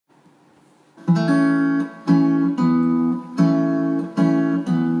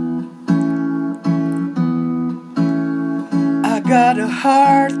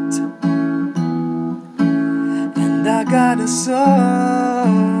heart, and I got a soul.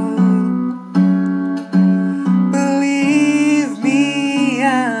 Believe me,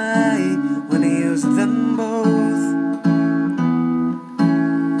 I wanna use them both.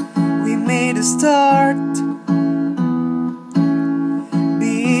 We made a start,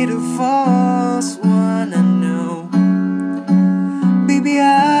 be the false one, I know. Baby,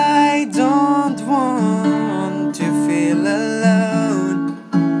 I don't want to feel alone.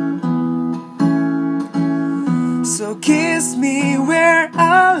 So kiss me where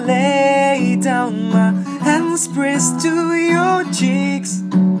I lay down, my hands pressed to your cheeks,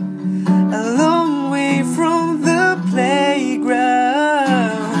 a long way from the playground.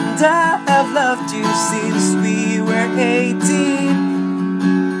 I have loved you since we were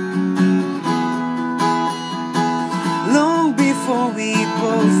 18, long before we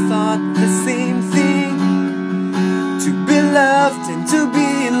both thought the same thing, to be loved and to be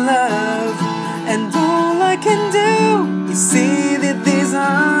in love. And all I can do is say that these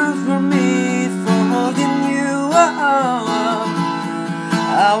arms were made for holding you.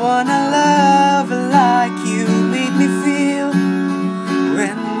 I wanna love like you made me feel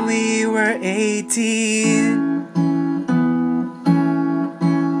when we were 18.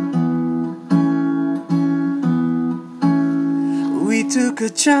 We took a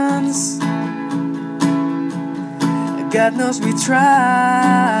chance, God knows we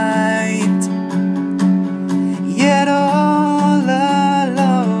tried, yet all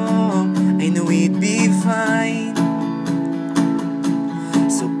along I knew we'd be fine.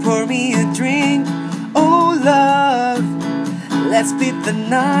 So pour me a drink, oh love, let's split the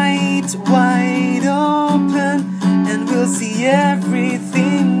night wide open, and we'll see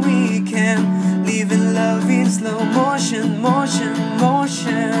everything we can. Live in love in slow motion, motion,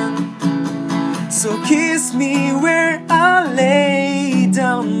 motion. So kiss me where I lay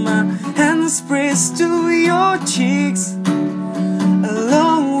down, my hands pressed to your cheeks, a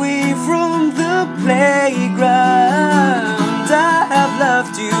long way from the playground. I have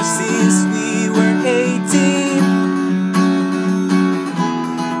loved you since we were 18,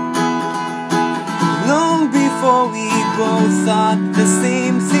 long before we both thought the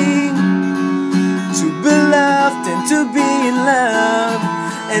same thing, to be loved and to be in love.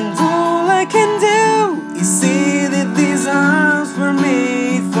 And all I can do is say that these arms were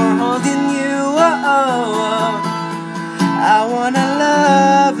made for holding you. I wanna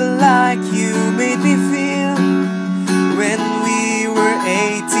love like you made me feel when we were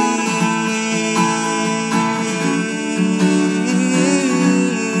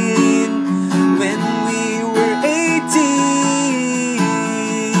 18. When we were 18.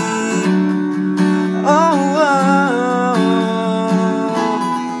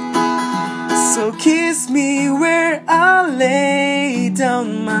 So kiss me where I lay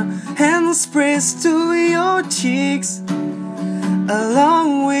down, my hands pressed to your cheeks, a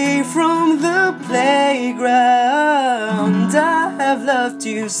long way from the playground. I have loved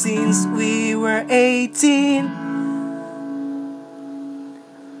you since we were 18,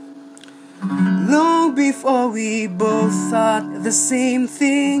 long before we both thought the same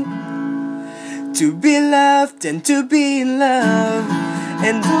thing, to be loved and to be in love.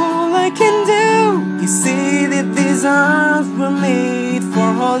 And all I can do is say that these arms were made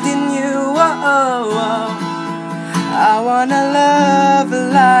for holding you. I wanna love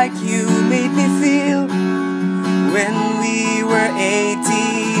like you made me feel when we were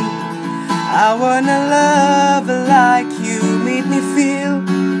 18. I wanna love like you made me feel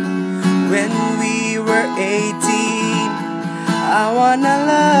when we were 18. I wanna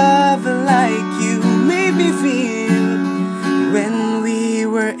love like you made me feel when we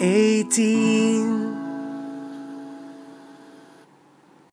were 18.